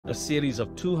a series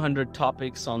of 200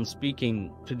 topics on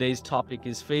speaking. Today's topic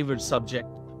is favorite subject.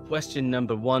 Question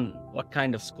number 1. What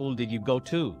kind of school did you go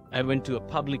to? I went to a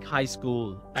public high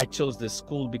school. I chose this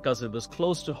school because it was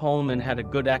close to home and had a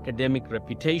good academic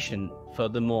reputation.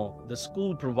 Furthermore, the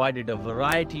school provided a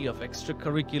variety of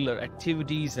extracurricular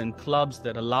activities and clubs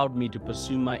that allowed me to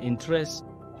pursue my interests.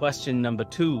 Question number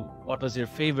 2. What was your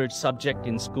favorite subject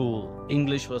in school?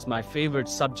 English was my favorite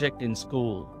subject in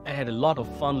school. I had a lot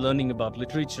of fun learning about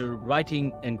literature,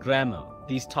 writing, and grammar.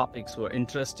 These topics were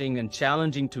interesting and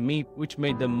challenging to me, which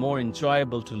made them more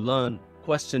enjoyable to learn.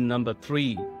 Question number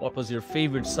 3. What was your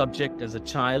favorite subject as a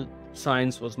child?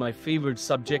 Science was my favorite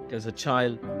subject as a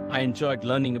child. I enjoyed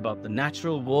learning about the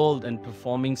natural world and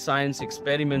performing science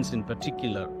experiments in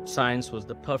particular. Science was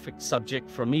the perfect subject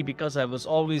for me because I was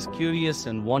always curious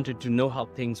and wanted to know how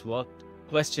things worked.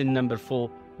 Question number 4.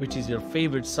 Which is your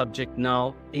favorite subject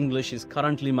now? English is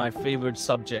currently my favorite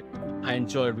subject. I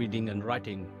enjoy reading and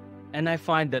writing, and I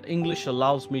find that English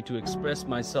allows me to express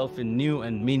myself in new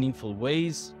and meaningful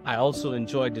ways. I also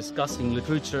enjoy discussing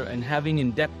literature and having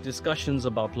in-depth discussions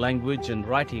about language and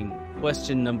writing.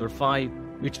 Question number 5.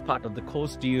 Which part of the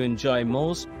course do you enjoy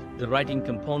most? The writing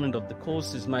component of the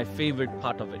course is my favorite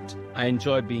part of it. I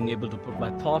enjoy being able to put my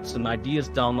thoughts and ideas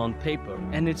down on paper,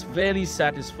 and it's very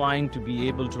satisfying to be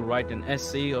able to write an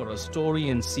essay or a story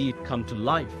and see it come to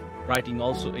life. Writing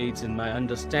also aids in my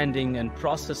understanding and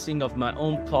processing of my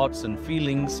own thoughts and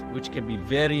feelings, which can be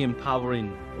very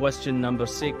empowering. Question number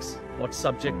 6. What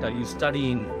subject are you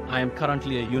studying? I am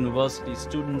currently a university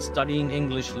student studying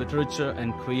English literature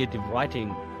and creative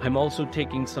writing. I'm also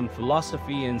taking some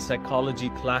philosophy and psychology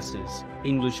classes.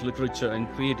 English literature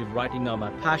and creative writing are my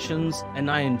passions,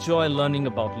 and I enjoy learning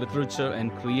about literature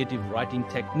and creative writing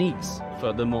techniques.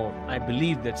 Furthermore, I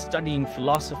believe that studying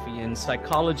philosophy and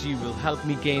psychology will help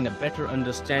me gain a better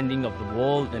understanding of the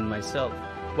world and myself.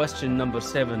 Question number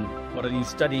 7. What are you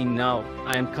studying now?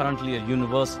 I am currently a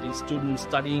university student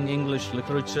studying English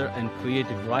literature and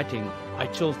creative writing. I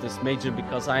chose this major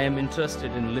because I am interested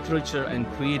in literature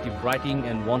and creative writing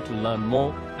and want to learn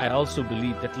more. I also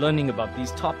believe that learning about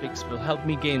these topics will help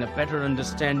me gain a better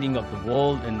understanding of the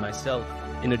world and myself.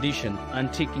 In addition, I'm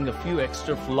taking a few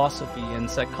extra philosophy and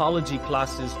psychology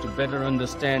classes to better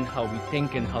understand how we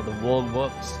think and how the world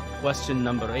works. Question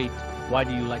number 8. Why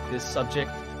do you like this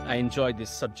subject? I enjoy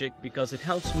this subject because it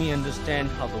helps me understand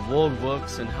how the world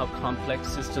works and how complex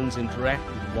systems interact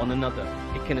with one another.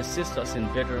 It can assist us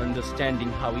in better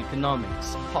understanding how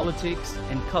economics, politics,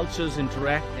 and cultures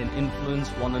interact and influence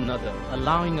one another,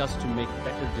 allowing us to make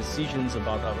better decisions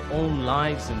about our own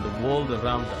lives and the world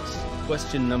around us.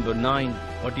 Question number 9.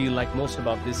 What do you like most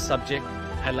about this subject?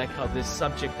 I like how this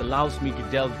subject allows me to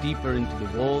delve deeper into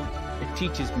the world. It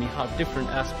teaches me how different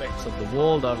aspects of the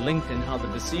world are linked and how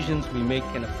the decisions we make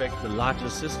can affect the larger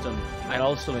system. I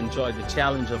also enjoy the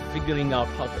challenge of figuring out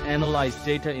how to analyze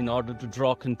data in order to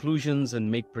draw conclusions and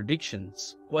make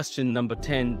predictions. Question number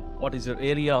 10. What is your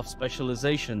area of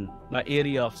specialization? My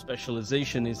area of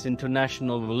specialization is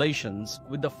international relations,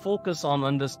 with the focus on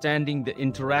understanding the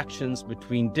interactions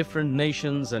between different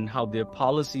nations and how their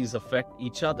policies affect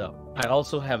each other. I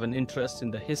also have an interest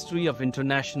in the history of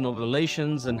international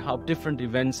relations and how different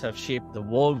events have shaped the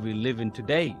world we live in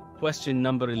today. Question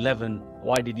number 11.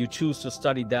 Why did you choose to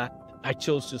study that? I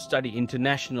chose to study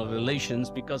international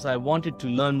relations because I wanted to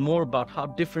learn more about how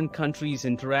different countries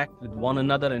interact with one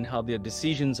another and how their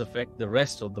decisions affect the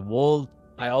rest of the world.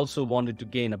 I also wanted to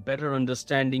gain a better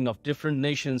understanding of different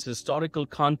nations' historical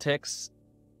contexts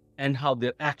and how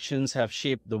their actions have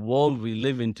shaped the world we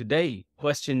live in today.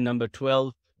 Question number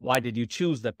 12. Why did you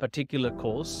choose that particular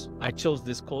course? I chose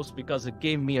this course because it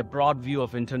gave me a broad view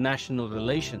of international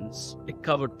relations. It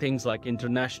covered things like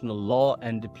international law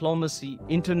and diplomacy,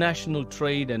 international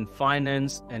trade and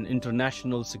finance, and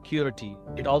international security.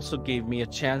 It also gave me a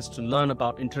chance to learn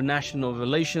about international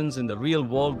relations in the real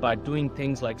world by doing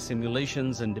things like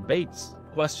simulations and debates.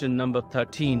 Question number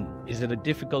 13. Is it a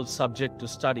difficult subject to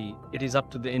study? It is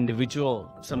up to the individual.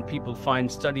 Some people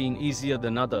find studying easier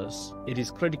than others. It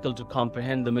is critical to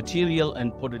comprehend the material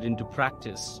and put it into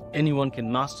practice. Anyone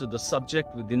can master the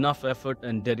subject with enough effort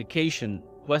and dedication.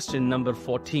 Question number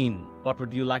 14. What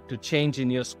would you like to change in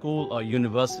your school or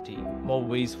university? More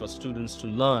ways for students to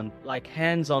learn, like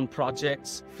hands-on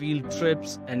projects, field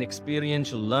trips, and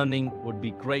experiential learning would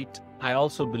be great. I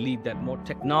also believe that more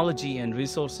technology and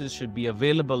resources should be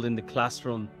available in the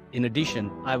classroom. In addition,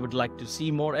 I would like to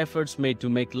see more efforts made to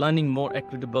make learning more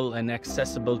equitable and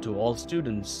accessible to all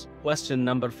students. Question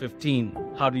number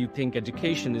 15. How do you think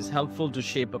education is helpful to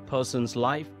shape a person's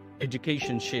life?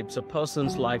 Education shapes a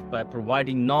person's life by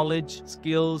providing knowledge,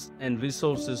 skills, and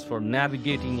resources for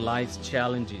navigating life's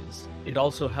challenges. It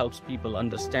also helps people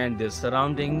understand their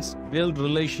surroundings, build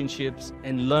relationships,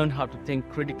 and learn how to think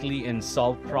critically and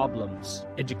solve problems.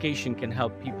 Education can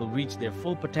help people reach their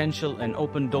full potential and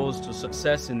open doors to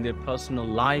success in their personal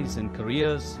lives and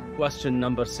careers. Question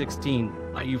number 16.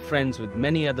 Are you friends with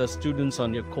many other students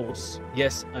on your course?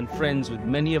 Yes, I'm friends with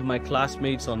many of my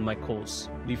classmates on my course.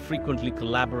 We frequently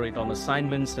collaborate on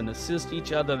assignments and assist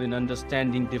each other in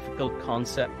understanding difficult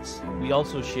concepts. We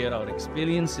also share our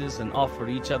experiences and offer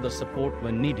each other support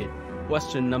when needed.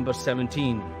 Question number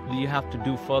 17. Will you have to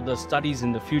do further studies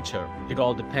in the future? It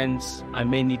all depends. I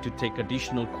may need to take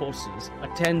additional courses,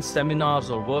 attend seminars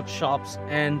or workshops,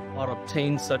 and/or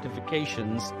obtain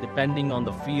certifications depending on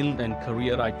the field and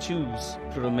career I choose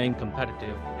to remain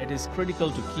competitive. It is critical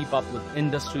to keep up with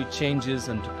industry changes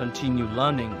and to continue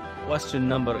learning. Question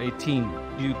number 18.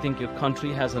 Do you think your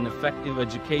country has an effective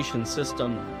education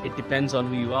system? It depends on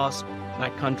who you ask. My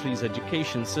country's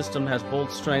education system has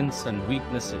both strengths and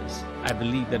weaknesses. I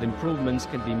believe that improvements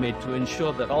can be made to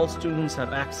ensure that all students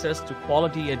have access to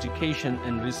quality education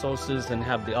and resources and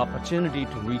have the opportunity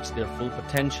to reach their full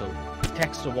potential. The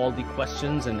text of all the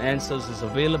questions and answers is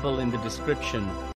available in the description.